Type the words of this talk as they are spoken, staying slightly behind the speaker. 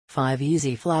5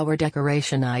 easy flower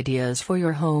decoration ideas for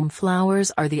your home.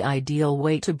 Flowers are the ideal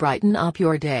way to brighten up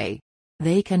your day.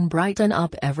 They can brighten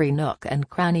up every nook and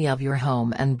cranny of your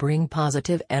home and bring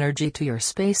positive energy to your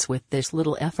space with this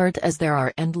little effort, as there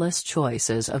are endless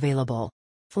choices available.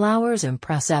 Flowers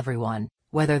impress everyone,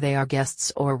 whether they are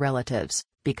guests or relatives,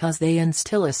 because they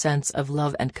instill a sense of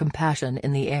love and compassion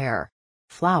in the air.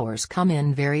 Flowers come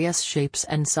in various shapes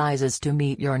and sizes to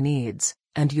meet your needs,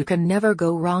 and you can never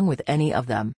go wrong with any of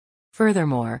them.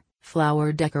 Furthermore,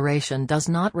 flower decoration does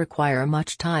not require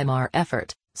much time or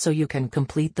effort, so you can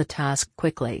complete the task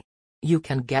quickly. You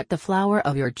can get the flower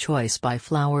of your choice by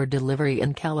flower delivery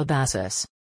in Calabasas.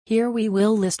 Here we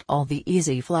will list all the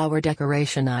easy flower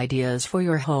decoration ideas for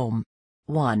your home.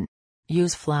 1.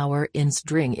 Use flower in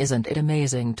string. Isn't it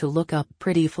amazing to look up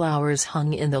pretty flowers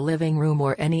hung in the living room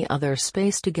or any other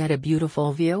space to get a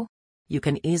beautiful view? You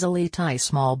can easily tie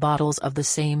small bottles of the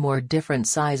same or different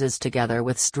sizes together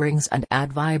with strings and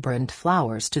add vibrant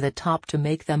flowers to the top to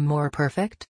make them more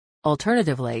perfect.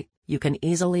 Alternatively, you can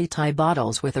easily tie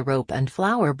bottles with a rope and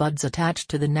flower buds attached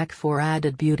to the neck for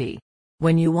added beauty.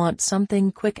 When you want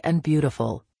something quick and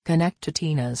beautiful, connect to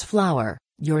Tina's Flower,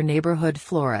 your neighborhood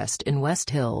florist in West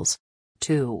Hills.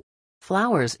 2.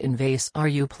 Flowers in vase. Are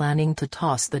you planning to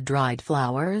toss the dried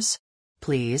flowers?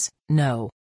 Please, no.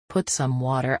 Put some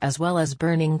water as well as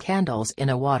burning candles in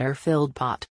a water-filled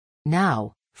pot.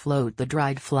 Now, float the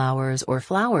dried flowers or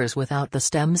flowers without the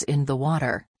stems in the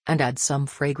water, and add some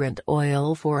fragrant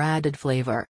oil for added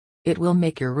flavor. It will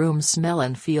make your room smell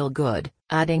and feel good,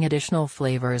 adding additional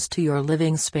flavors to your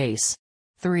living space.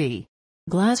 3.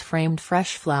 Glass-framed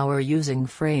fresh flower. Using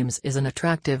frames is an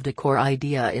attractive decor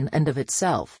idea in and of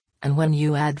itself, and when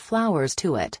you add flowers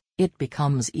to it, it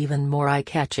becomes even more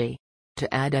eye-catchy.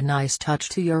 To add a nice touch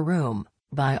to your room,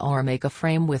 buy or make a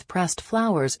frame with pressed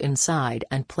flowers inside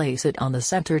and place it on the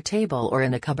center table or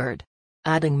in a cupboard.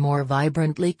 Adding more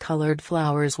vibrantly colored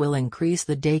flowers will increase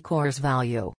the decor's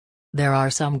value. There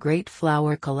are some great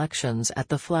flower collections at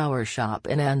the flower shop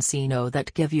in Encino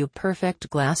that give you perfect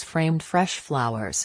glass-framed fresh flowers.